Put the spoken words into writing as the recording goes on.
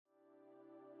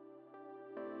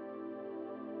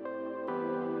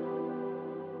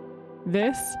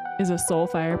This is a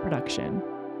Soulfire production.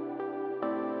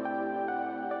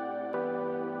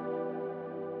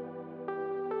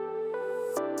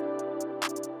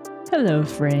 Hello,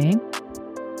 Frank.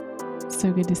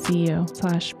 So good to see you,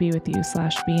 /be with you,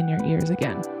 /be in your ears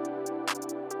again.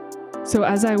 So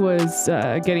as I was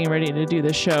getting ready to do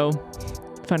the show,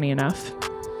 funny enough,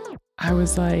 I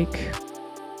was like,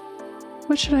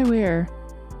 what should I wear?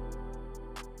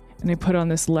 And I put on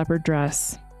this leopard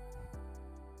dress.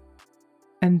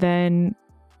 And then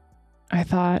I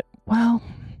thought, well,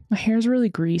 my hair's really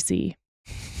greasy.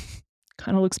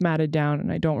 Kind of looks matted down,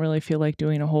 and I don't really feel like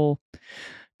doing a whole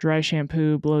dry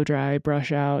shampoo, blow dry,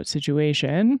 brush out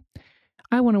situation.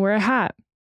 I want to wear a hat.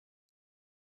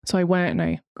 So I went and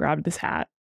I grabbed this hat.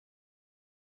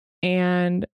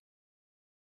 And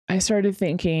I started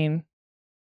thinking,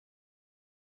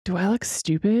 do I look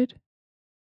stupid?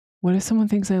 What if someone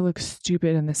thinks I look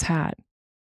stupid in this hat?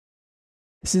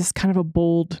 This is kind of a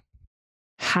bold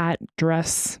hat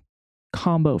dress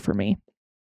combo for me.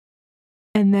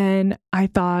 And then I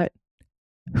thought,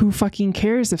 who fucking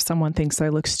cares if someone thinks I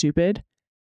look stupid?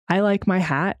 I like my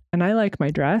hat and I like my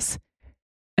dress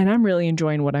and I'm really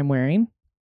enjoying what I'm wearing.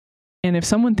 And if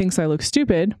someone thinks I look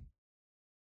stupid,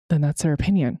 then that's their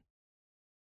opinion.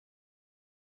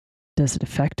 Does it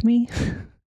affect me?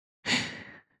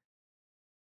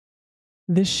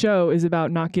 This show is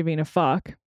about not giving a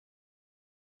fuck.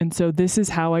 And so this is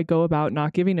how I go about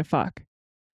not giving a fuck.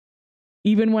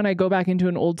 Even when I go back into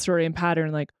an old story and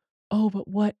pattern, like, oh, but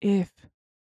what if?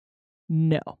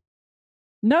 No.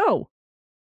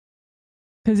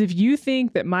 Because if you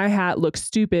think that my hat looks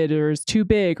stupid or is too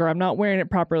big or I'm not wearing it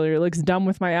properly or it looks dumb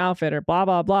with my outfit or blah,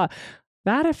 blah, blah,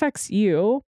 that affects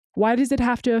you. Why does it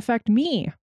have to affect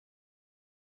me?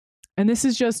 And this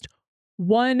is just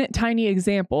one tiny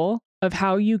example of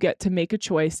how you get to make a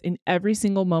choice in every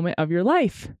single moment of your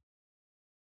life.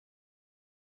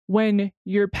 When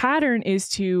your pattern is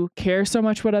to care so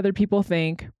much what other people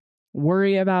think,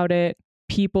 worry about it,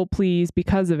 people please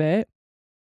because of it,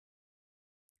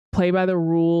 play by the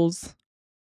rules,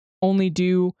 only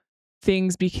do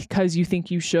things because you think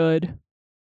you should,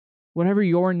 whatever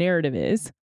your narrative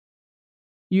is,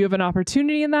 you have an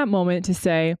opportunity in that moment to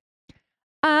say,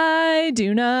 I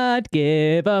do not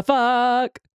give a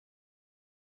fuck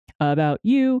about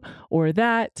you or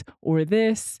that or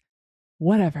this,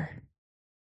 whatever.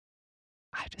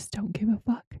 I just don't give a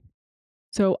fuck.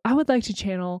 So I would like to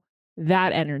channel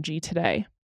that energy today.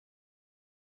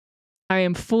 I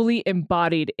am fully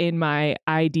embodied in my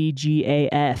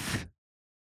IDGAF.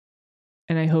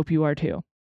 And I hope you are too.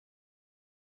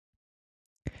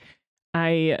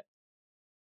 As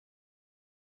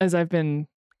I've been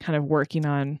kind of working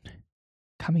on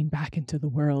coming back into the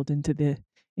world, into the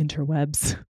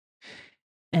interwebs,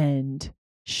 and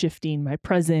shifting my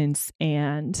presence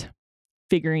and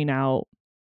figuring out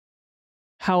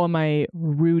how am I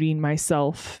rooting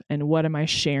myself and what am I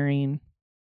sharing?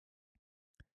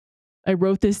 I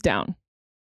wrote this down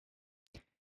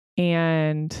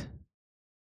and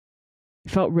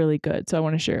it felt really good. So I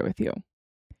want to share it with you.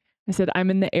 I said, I'm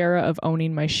in the era of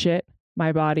owning my shit,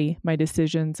 my body, my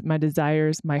decisions, my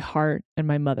desires, my heart, and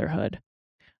my motherhood.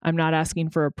 I'm not asking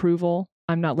for approval.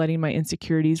 I'm not letting my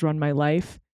insecurities run my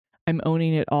life. I'm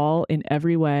owning it all in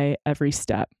every way, every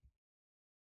step.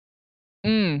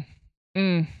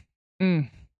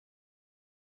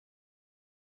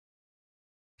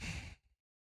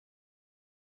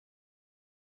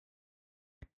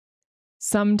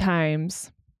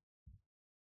 Sometimes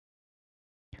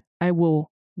I will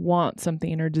want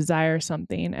something or desire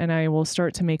something, and I will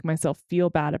start to make myself feel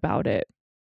bad about it,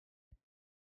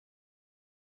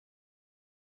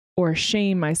 or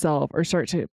shame myself, or start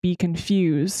to be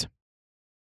confused.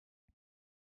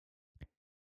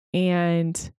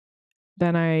 And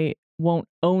then I won't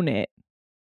own it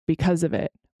because of it.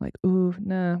 Like, ooh,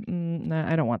 nah,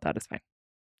 I don't want that. It's fine.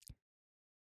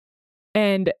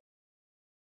 And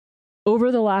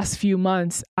over the last few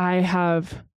months, I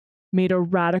have made a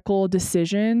radical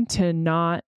decision to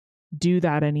not do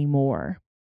that anymore.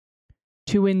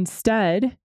 To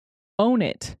instead own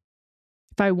it.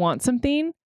 If I want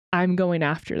something, I'm going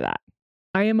after that.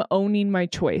 I am owning my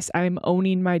choice. I am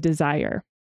owning my desire.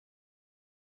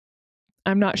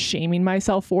 I'm not shaming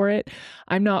myself for it.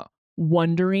 I'm not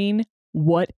wondering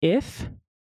what if.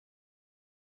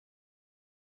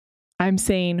 I'm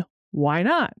saying, why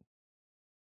not?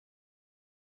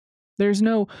 There's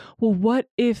no, well, what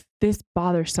if this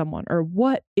bothers someone? Or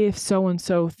what if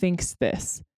so-and-so thinks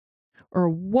this? Or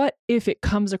what if it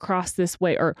comes across this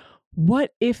way? Or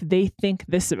what if they think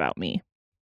this about me?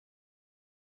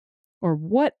 Or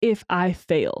what if I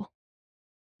fail?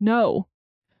 No,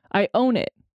 I own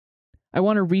it. I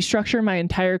want to restructure my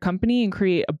entire company and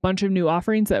create a bunch of new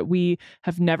offerings that we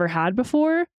have never had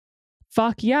before.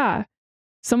 Fuck yeah.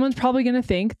 Someone's probably going to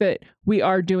think that we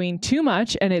are doing too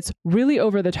much and it's really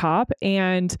over the top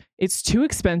and it's too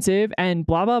expensive and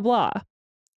blah, blah, blah.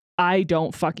 I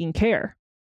don't fucking care.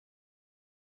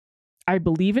 I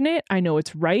believe in it. I know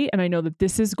it's right. And I know that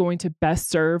this is going to best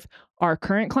serve our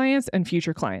current clients and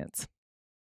future clients.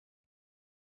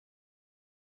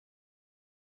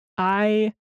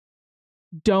 I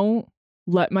don't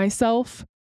let myself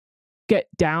get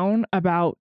down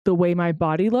about the way my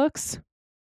body looks.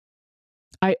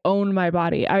 I own my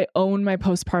body. I own my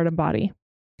postpartum body.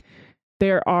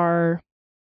 There are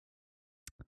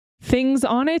things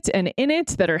on it and in it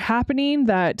that are happening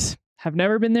that have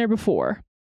never been there before.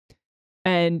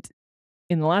 And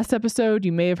in the last episode,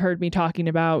 you may have heard me talking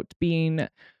about being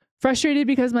frustrated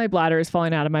because my bladder is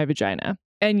falling out of my vagina.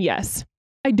 And yes,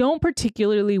 I don't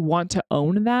particularly want to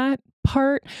own that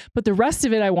part, but the rest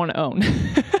of it I want to own.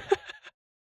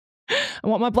 I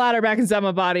want my bladder back inside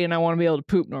my body and I want to be able to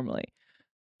poop normally.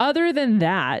 Other than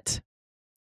that,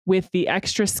 with the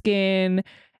extra skin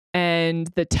and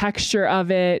the texture of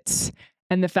it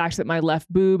and the fact that my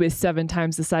left boob is 7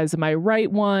 times the size of my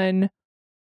right one,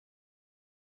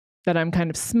 that I'm kind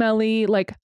of smelly,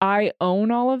 like I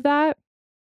own all of that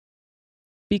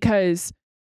because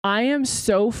I am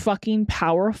so fucking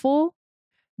powerful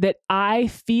that I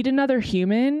feed another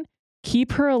human,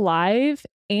 keep her alive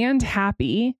and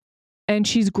happy, and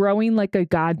she's growing like a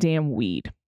goddamn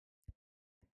weed.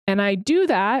 And I do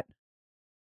that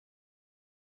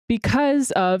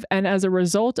because of and as a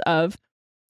result of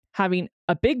having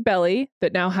a big belly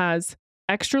that now has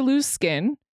extra loose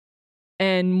skin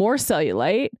and more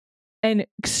cellulite and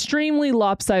extremely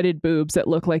lopsided boobs that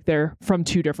look like they're from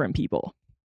 2 different people.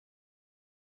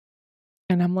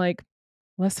 And I'm like,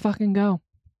 let's fucking go.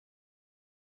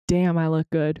 Damn, I look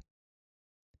good.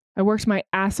 I worked my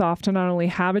ass off to not only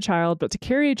have a child, but to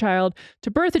carry a child,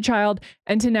 to birth a child,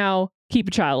 and to now keep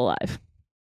a child alive.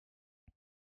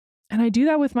 And I do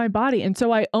that with my body. And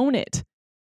so I own it.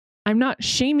 I'm not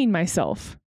shaming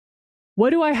myself. What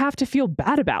do I have to feel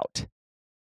bad about?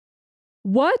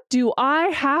 What do I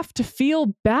have to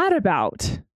feel bad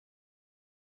about?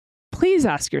 Please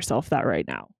ask yourself that right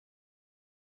now.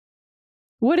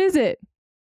 What is it?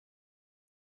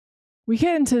 We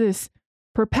get into this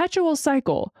perpetual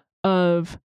cycle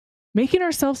of making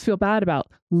ourselves feel bad about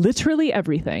literally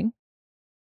everything.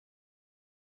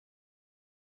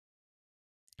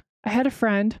 I had a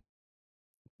friend,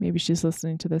 maybe she's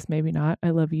listening to this, maybe not.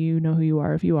 I love you, know who you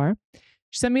are if you are.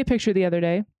 She sent me a picture the other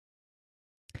day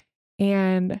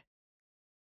and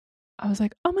I was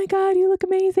like, oh my God, you look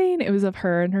amazing. It was of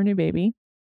her and her new baby.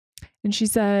 And she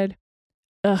said,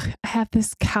 ugh, I have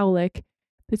this cowlick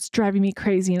that's driving me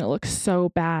crazy and it looks so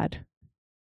bad.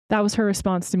 That was her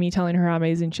response to me telling her how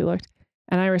amazing she looked.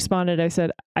 And I responded, I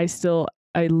said,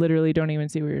 I literally don't even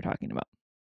see what you're talking about.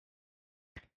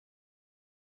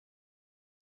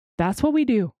 That's what we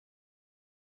do.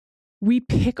 We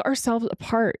pick ourselves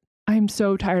apart. I'm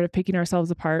so tired of picking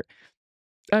ourselves apart.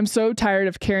 I'm so tired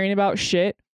of caring about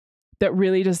shit that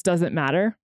really just doesn't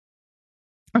matter.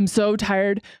 I'm so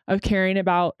tired of caring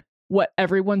about what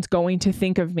everyone's going to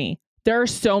think of me. There are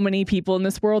so many people in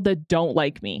this world that don't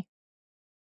like me.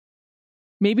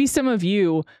 Maybe some of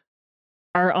you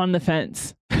are on the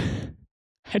fence.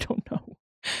 I don't know.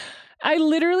 I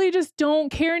literally just don't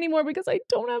care anymore because I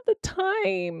don't have the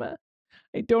time.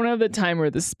 I don't have the time or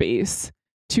the space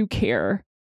to care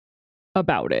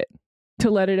about it, to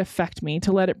let it affect me,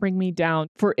 to let it bring me down,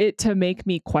 for it to make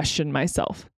me question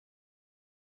myself.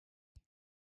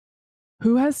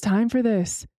 Who has time for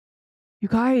this? You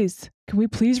guys, can we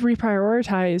please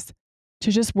reprioritize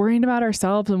to just worrying about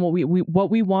ourselves and what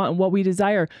we want and what we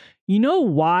desire? You know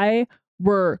why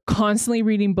we're constantly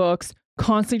reading books,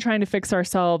 constantly trying to fix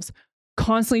ourselves,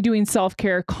 constantly doing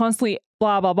self-care, constantly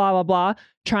blah, blah, blah, blah, blah,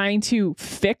 trying to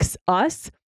fix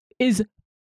us is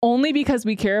only because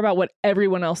we care about what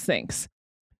everyone else thinks.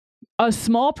 A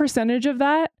small percentage of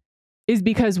that is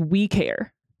because we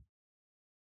care.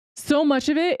 So much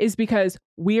of it is because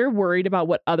we're worried about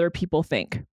what other people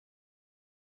think.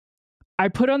 I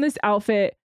put on this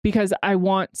outfit because I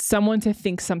want someone to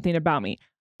think something about me.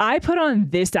 I put on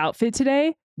this outfit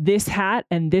today, this hat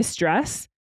and this dress,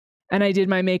 and I did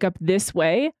my makeup this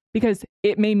way because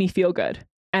it made me feel good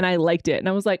and I liked it. And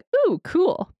I was like, ooh,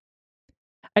 cool.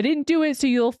 I didn't do it so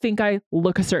you'll think I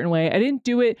look a certain way. I didn't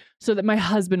do it so that my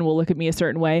husband will look at me a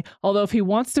certain way. Although if he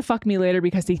wants to fuck me later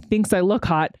because he thinks I look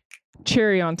hot,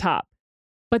 cherry on top.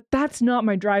 But that's not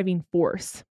my driving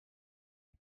force.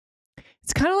 It's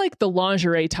It's kind of like the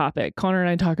lingerie topic. Connor and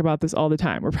I talk about this all the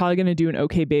time. We're probably going to do an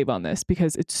okay babe on this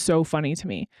because it's so funny to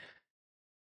me.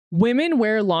 Women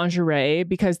wear lingerie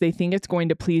because they think it's going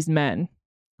to please men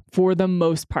for the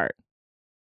most part.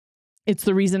 It's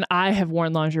the reason I have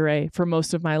worn lingerie for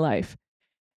most of my life.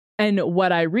 And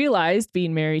what I realized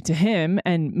being married to him,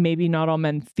 and maybe not all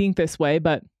men think this way,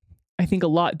 but I think a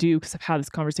lot do because I've had this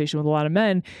conversation with a lot of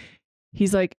men.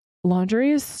 He's like,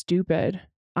 lingerie is stupid.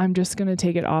 I'm just going to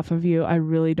take it off of you. I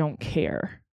really don't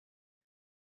care.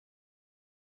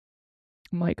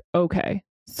 I'm like, okay.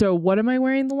 So what am I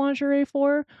wearing the lingerie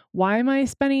for? Why am I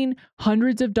spending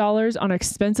hundreds of dollars on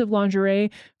expensive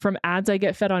lingerie from ads I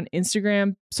get fed on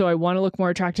Instagram so I want to look more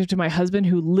attractive to my husband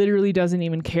who literally doesn't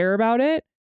even care about it?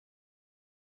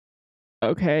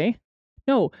 Okay.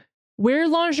 No, wear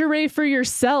lingerie for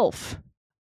yourself.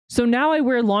 So now I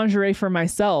wear lingerie for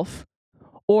myself.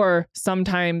 Or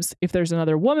sometimes if there's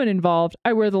another woman involved,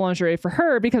 I wear the lingerie for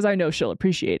her because I know she'll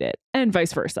appreciate it, and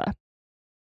vice versa.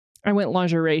 I went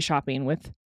lingerie shopping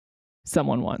with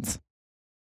someone once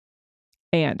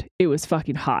and it was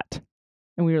fucking hot.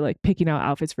 And we were like picking out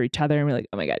outfits for each other and we're like,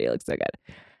 oh my God, he looks so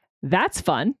good. That's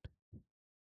fun.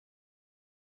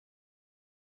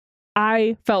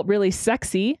 I felt really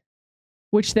sexy,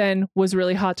 which then was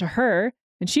really hot to her.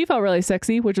 And she felt really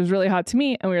sexy, which was really hot to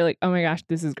me. And we were like, oh my gosh,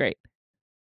 this is great.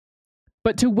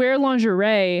 But to wear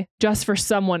lingerie just for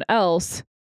someone else,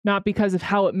 not because of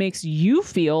how it makes you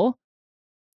feel,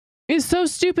 is so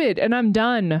stupid. And I'm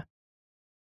done.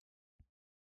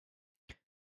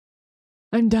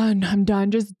 I'm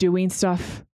done just doing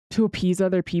stuff to appease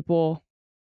other people,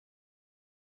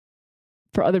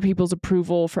 for other people's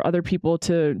approval, for other people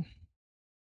to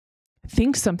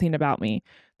think something about me.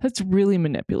 That's really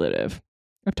manipulative.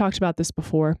 I've talked about this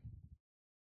before.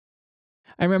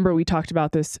 I remember we talked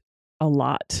about this a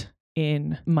lot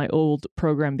in my old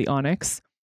program, The Onyx.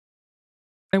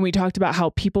 And we talked about how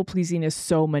people pleasing is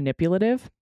so manipulative.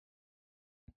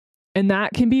 And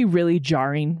that can be really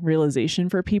jarring realization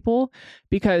for people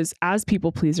because as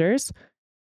people pleasers,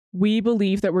 we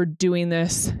believe that we're doing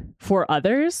this for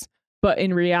others, but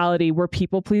in reality, we're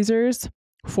people pleasers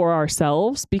for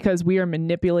ourselves because we are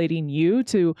manipulating you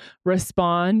to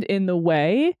respond in the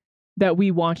way that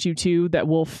we want you to, that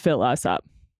will fill us up.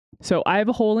 So I have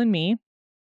a hole in me.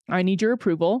 I need your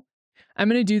approval. I'm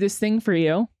going to do this thing for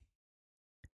you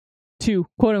to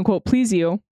quote unquote please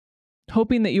you,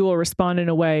 hoping that you will respond in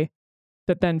a way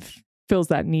that then fills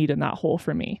that need in that hole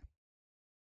for me.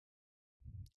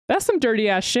 That's some dirty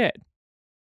ass shit.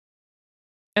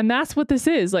 And that's what this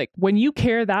is. Like when you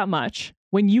care that much,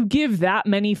 when you give that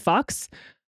many fucks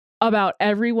about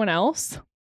everyone else,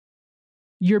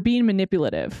 you're being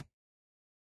manipulative.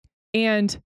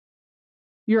 And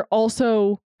you're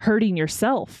also hurting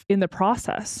yourself in the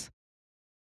process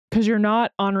because you're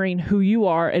not honoring who you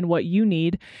are and what you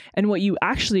need and what you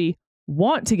actually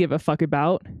want to give a fuck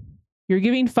about. You're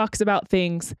giving fucks about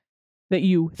things that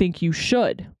you think you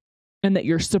should and that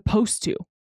you're supposed to.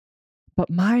 But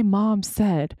my mom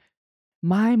said,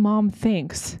 my mom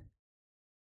thinks,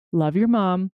 love your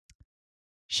mom.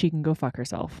 She can go fuck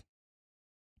herself.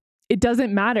 It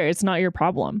doesn't matter. It's not your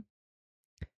problem.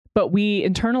 But we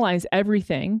internalize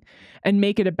everything and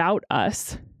make it about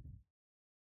us,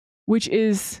 which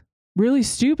is really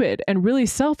stupid and really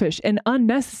selfish and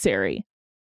unnecessary.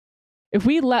 If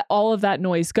we let all of that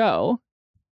noise go,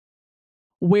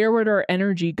 where would our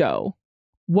energy go?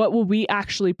 What will we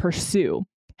actually pursue?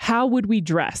 How would we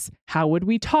dress? How would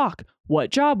we talk?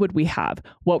 What job would we have?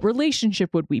 What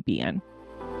relationship would we be in?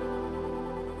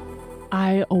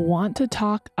 I want to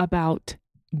talk about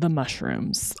the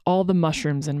mushrooms, all the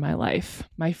mushrooms in my life.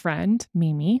 My friend,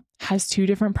 Mimi, has 2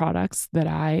 different products that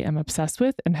I am obsessed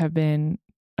with and I've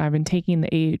been taking the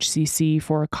AHCC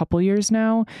for a couple years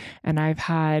now. And I've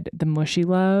had the Mushy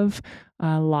Love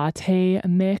latte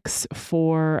mix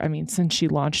since she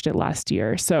launched it last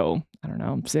year. So I don't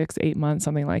know, 6-8 months,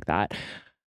 something like that.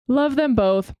 Love them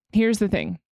both. Here's the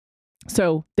thing.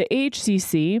 So the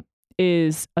AHCC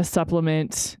is a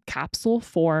supplement capsule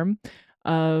form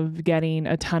of getting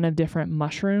a ton of different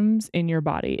mushrooms in your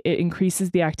body. It increases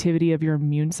the activity of your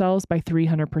immune cells by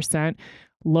 300%,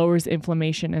 lowers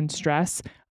inflammation and stress.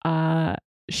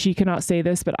 She cannot say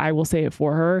this, but I will say it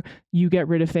for her. You get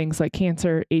rid of things like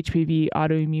cancer, HPV,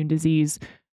 autoimmune disease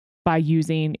by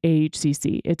using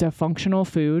AHCC. It's a functional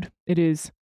food. It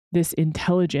is this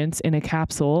intelligence in a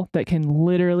capsule that can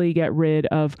literally get rid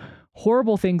of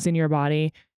horrible things in your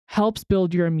body, helps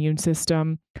build your immune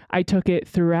system. I took it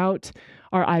throughout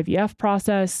our IVF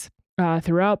process,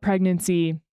 throughout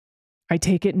pregnancy. I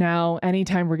take it now.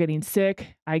 Anytime we're getting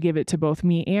sick, I give it to both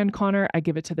me and Connor. I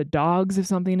give it to the dogs if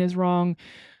something is wrong.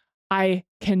 I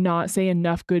cannot say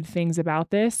enough good things about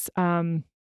this.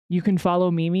 You can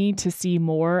follow Mimi to see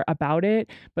more about it,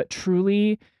 but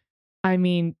truly, I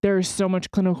mean, there's so much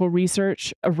clinical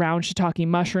research around shiitake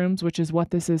mushrooms, which is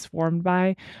what this is formed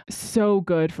by. So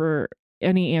good for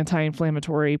any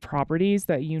anti-inflammatory properties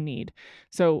that you need.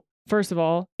 So first of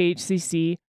all,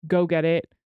 HCC, go get it.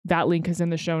 That link is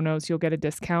in the show notes. You'll get a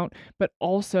discount, but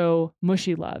also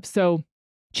Mushy Love. So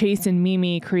Chase and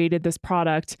Mimi created this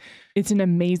product. It's an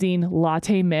amazing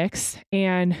latte mix.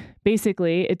 And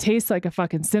basically it tastes like a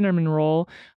fucking cinnamon roll.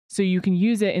 So you can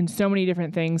use it in so many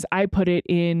different things. I put it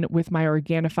in with my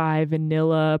Organifi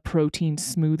vanilla protein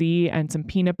smoothie and some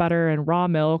peanut butter and raw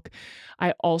milk.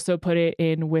 I also put it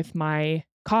in with my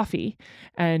coffee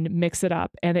and mix it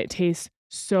up. And it tastes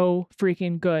so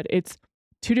freaking good. It's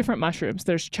 2 different mushrooms.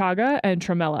 There's chaga and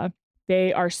tremella.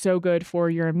 They are so good for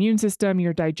your immune system,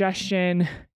 your digestion,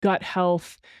 gut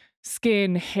health,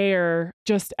 skin, hair,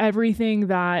 just everything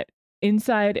that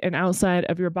inside and outside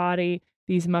of your body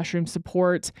these mushrooms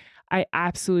support. I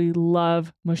absolutely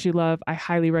love Mushy Love. I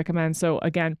highly recommend. So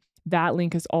again, that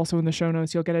link is also in the show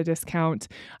notes. You'll get a discount.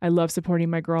 I love supporting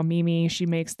my girl Mimi. She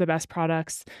makes the best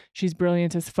products. She's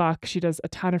brilliant as fuck. She does a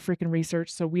ton of freaking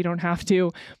research, so we don't have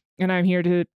to. And I'm here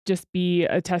to just be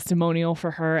a testimonial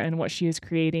for her and what she is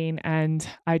creating. And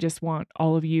I just want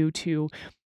all of you to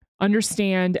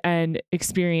understand and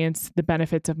experience the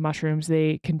benefits of mushrooms.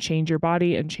 They can change your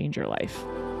body and change your life.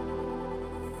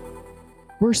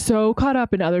 We're so caught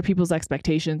up in other people's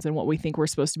expectations and what we think we're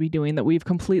supposed to be doing that we've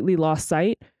completely lost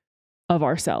sight of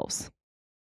ourselves.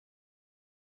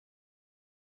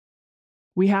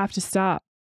 We have to stop.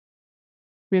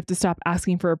 We have to stop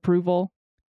asking for approval,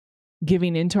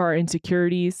 giving into our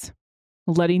insecurities,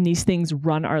 letting these things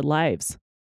run our lives.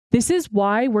 This is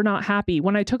why we're not happy.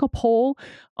 When I took a poll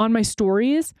on my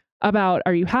stories about,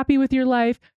 are you happy with your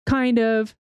life? Kind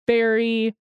of,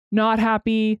 very, not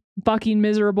happy, fucking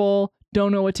miserable,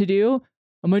 don't know what to do.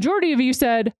 A majority of you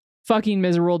said, fucking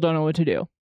miserable, don't know what to do.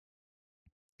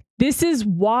 This is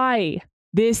why,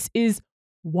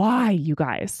 you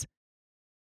guys.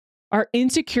 Our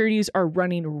insecurities are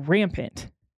running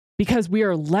rampant because we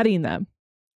are letting them.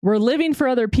 We're living for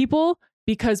other people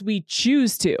because we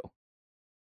choose to.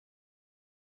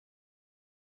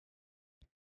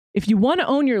 If you want to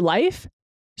own your life,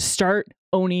 start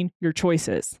owning your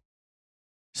choices.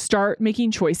 Start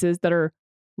making choices that are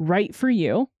right for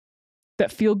you,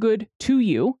 that feel good to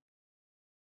you,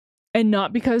 and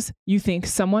not because you think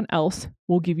someone else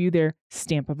will give you their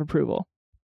stamp of approval.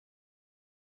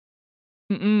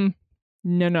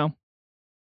 No.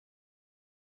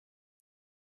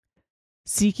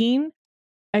 Seeking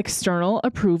external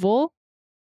approval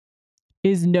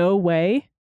is no way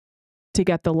to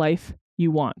get the life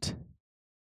you want,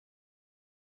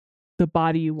 the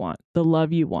body you want, the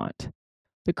love you want,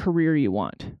 the career you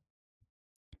want.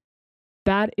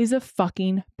 That is a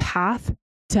fucking path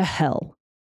to hell.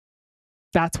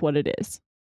 That's what it is.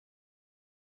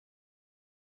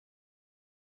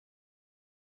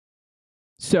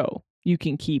 So you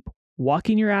can keep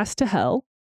walking your ass to hell,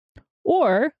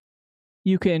 or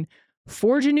you can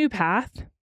forge a new path,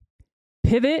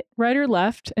 pivot right or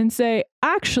left, and say,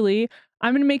 actually,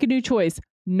 I'm going to make a new choice.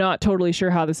 Not totally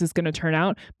sure how this is going to turn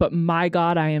out, but my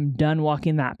God, I am done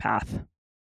walking that path.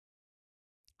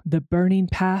 The burning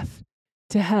path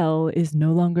to hell is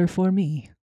no longer for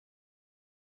me.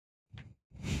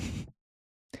 I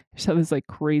just have this like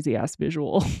crazy ass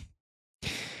visual.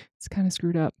 It's kind of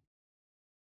screwed up.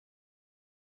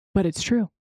 But it's true.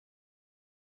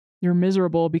 You're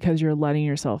miserable because you're letting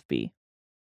yourself be.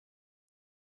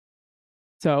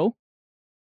 So,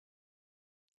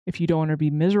 if you don't want to be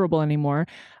miserable anymore,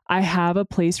 I have a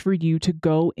place for you to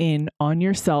go in on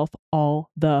yourself all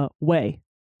the way,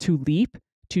 to leap,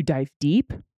 to dive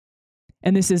deep.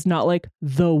 And this is not like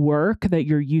the work that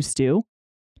you're used to.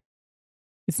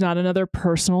 It's not another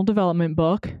personal development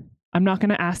book. I'm not going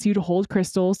to ask you to hold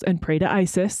crystals and pray to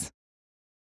Isis.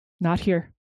 Not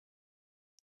here.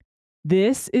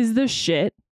 This is the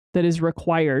shit that is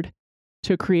required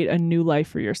to create a new life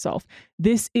for yourself.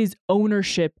 This is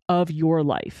ownership of your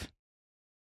life.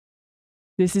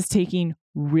 This is taking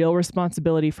real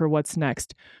responsibility for what's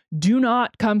next. Do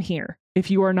not come here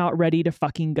if you are not ready to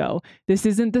fucking go. This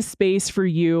isn't the space for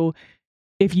you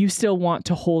if you still want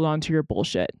to hold on to your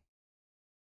bullshit.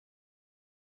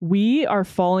 We are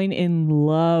falling in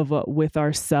love with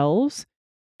ourselves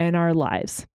and our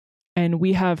lives, and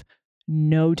we have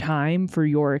no time for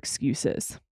your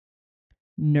excuses.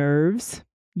 Nerves,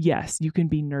 yes, you can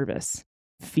be nervous.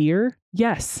 Fear,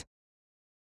 yes,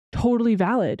 Totally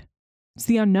valid. It's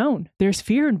the unknown. There's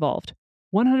fear involved.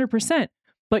 100%.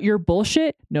 But your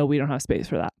bullshit, no, we don't have space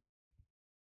for that.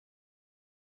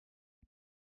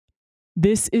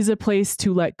 This is a place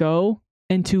to let go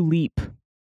and to leap.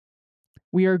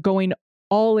 We are going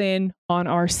all in on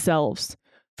ourselves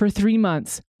for 3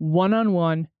 months,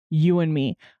 one-on-one, you and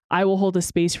me. I will hold a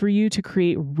space for you to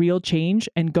create real change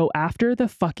and go after the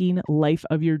fucking life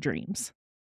of your dreams.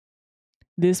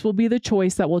 This will be the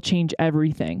choice that will change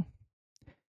everything.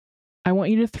 I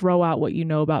want you to throw out what you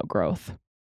know about growth.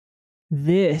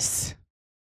 This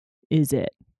is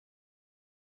it.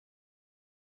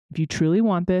 If you truly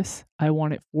want this, I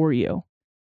want it for you.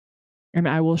 And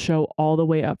I will show all the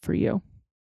way up for you.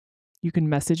 You can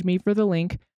message me for the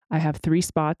link. I have 3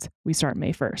 spots. We start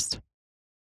May 1st.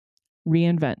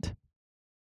 Reinvent.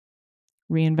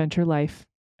 Reinvent your life,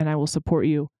 and I will support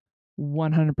you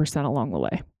 100% along the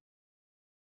way.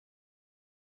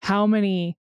 How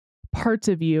many parts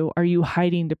of you are you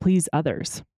hiding to please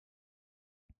others?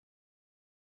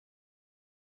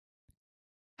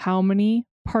 How many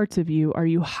parts of you are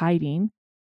you hiding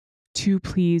to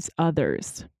please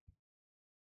others?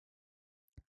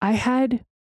 I had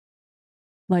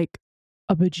like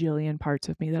a bajillion parts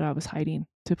of me that I was hiding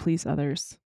to please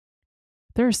others.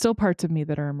 There are still parts of me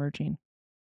that are emerging.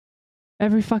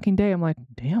 Every fucking day I'm like,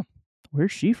 damn,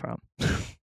 where's she from?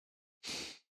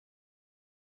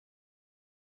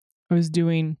 I was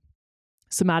doing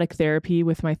somatic therapy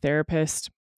with my therapist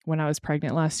when I was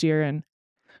pregnant last year, and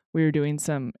we were doing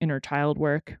some inner child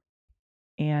work.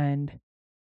 And I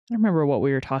don't remember what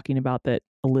we were talking about that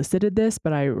elicited this,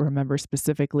 but I remember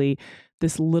specifically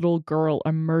this little girl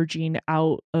emerging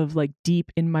out of like deep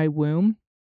in my womb.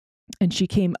 And she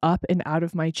came up and out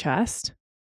of my chest.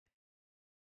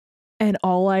 And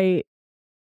all I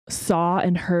saw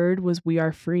and heard was, we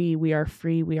are free, we are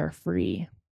free, we are free.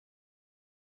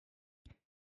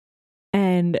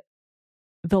 And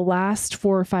the last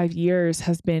 4 or 5 years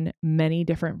has been many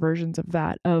different versions of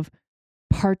that, of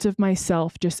parts of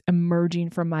myself just emerging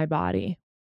from my body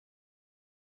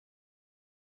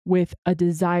with a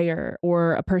desire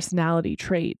or a personality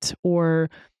trait or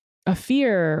a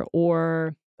fear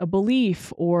or a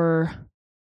belief or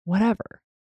whatever.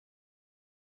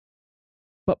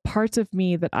 But parts of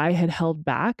me that I had held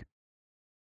back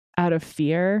out of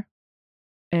fear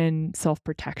and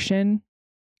self-protection.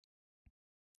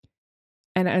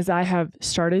 And as I have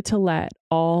started to let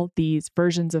all these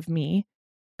versions of me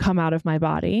come out of my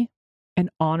body and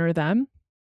honor them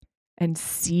and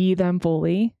see them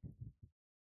fully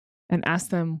and ask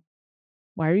them,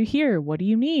 why are you here? What do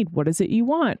you need? What is it you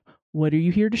want? What are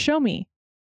you here to show me?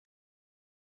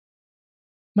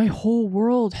 My whole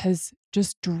world has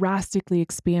just drastically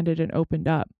expanded and opened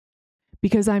up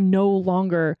because I'm no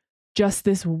longer just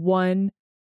this one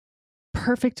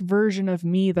perfect version of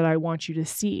me that I want you to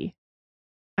see.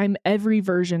 I'm every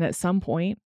version at some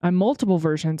point. I'm multiple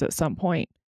versions at some point.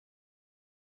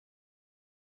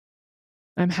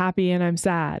 I'm happy and I'm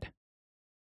sad.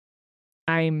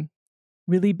 I'm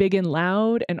really big and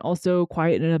loud and also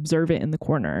quiet and observant in the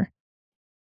corner.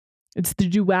 It's the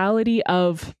duality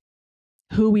of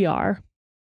who we are.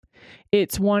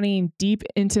 It's wanting deep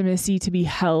intimacy to be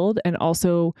held and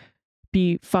also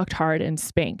be fucked hard and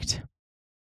spanked.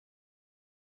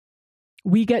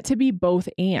 We get to be both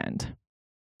and.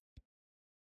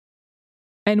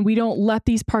 And we don't let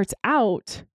these parts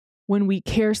out when we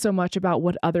care so much about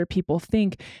what other people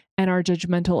think and are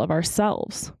judgmental of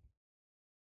ourselves.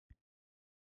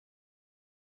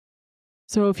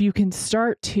 So if you can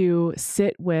start to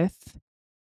sit with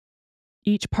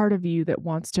each part of you that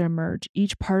wants to emerge,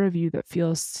 each part of you that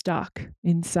feels stuck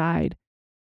inside,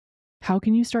 how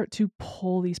can you start to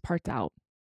pull these parts out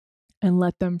and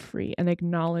let them free and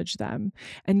acknowledge them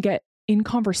and get in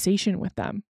conversation with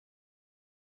them?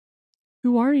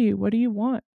 Who are you? What do you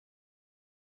want?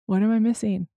 What am I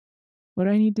missing? What do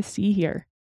I need to see here?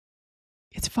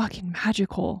 It's fucking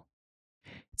magical.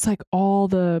 It's like all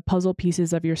the puzzle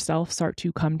pieces of yourself start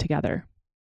to come together.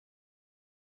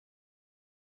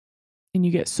 And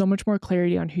you get so much more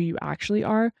clarity on who you actually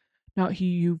are, not who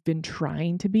you've been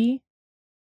trying to be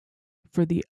for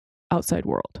the outside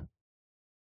world.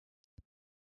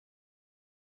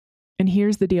 And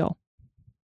here's the deal.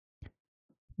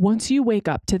 Once you wake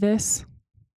up to this,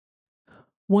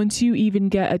 once you even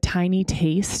get a tiny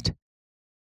taste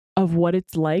of what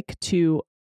it's like to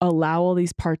allow all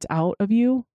these parts out of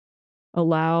you,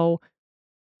 allow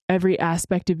every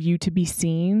aspect of you to be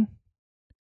seen,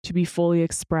 to be fully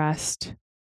expressed,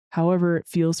 however it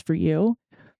feels for you,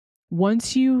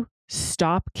 once you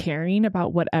stop caring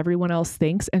about what everyone else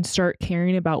thinks and start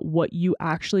caring about what you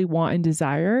actually want and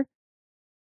desire,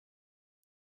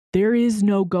 There is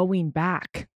no going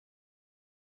back.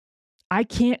 I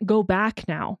can't go back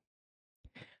now.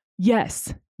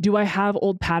 Yes, do I have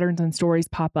old patterns and stories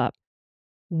pop up?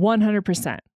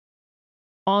 100%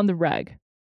 on the reg.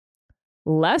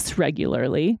 Less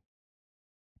regularly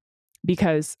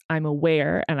because I'm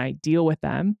aware and I deal with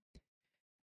them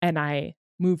and I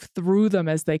move through them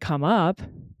as they come up.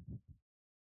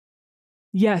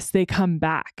 Yes, they come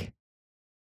back,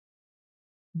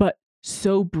 but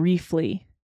so briefly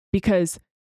because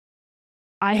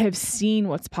I have seen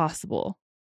what's possible.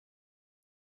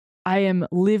 I am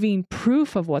living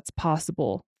proof of what's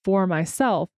possible for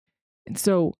myself. And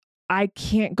so I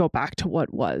can't go back to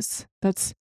what was.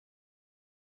 That's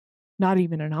not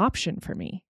even an option for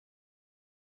me.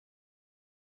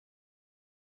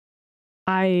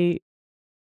 I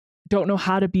don't know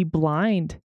how to be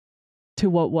blind to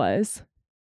what was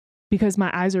because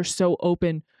my eyes are so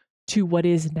open to what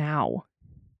is now.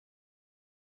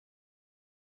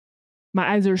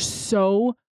 My eyes are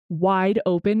so wide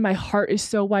open. My heart is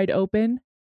so wide open.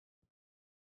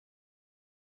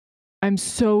 I'm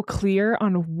so clear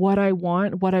on what I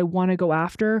want to go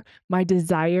after, my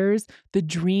desires, the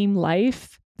dream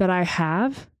life that I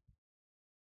have,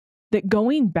 that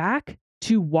going back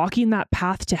to walking that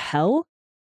path to hell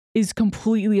is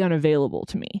completely unavailable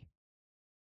to me.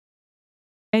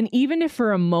 And even if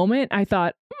for a moment I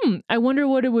thought, I wonder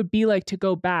what it would be like to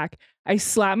go back, I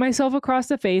slap myself across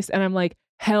the face and I'm like,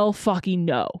 hell fucking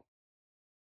no.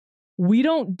 We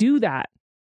don't do that.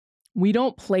 We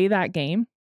don't play that game.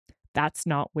 That's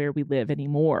not where we live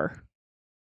anymore.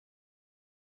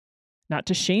 Not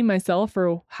to shame myself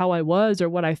for how I was or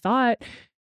what I thought,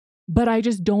 but I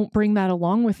just don't bring that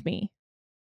along with me.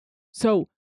 So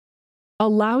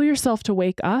allow yourself to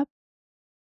wake up,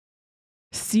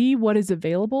 see what is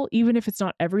available, even if it's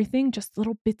not everything, just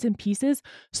little bits and pieces,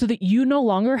 so that you no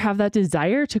longer have that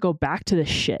desire to go back to the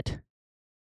shit.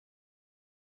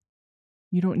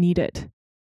 You don't need it.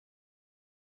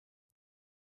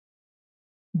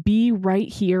 Be right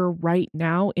here, right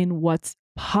now in what's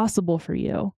possible for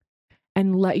you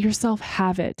and let yourself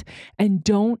have it. And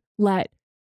don't let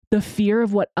the fear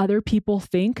of what other people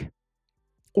think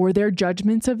or their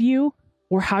judgments of you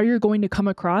or how you're going to come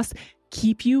across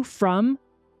keep you from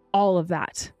all of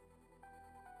that.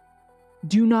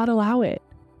 Do not allow it.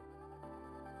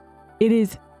 It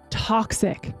is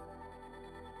toxic.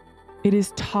 It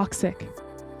is toxic.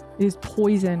 It is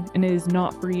poison and it is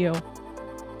not for you.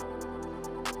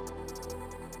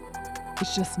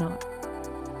 It's just not.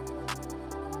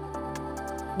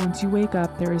 Once you wake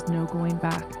up, there is no going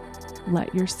back.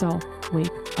 Let yourself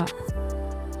wake up.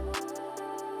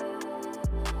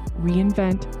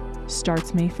 Reinvent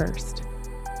starts May 1st.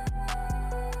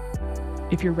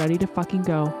 If you're ready to fucking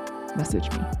go,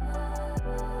 message me.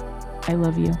 I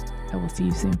love you. I will see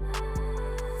you soon.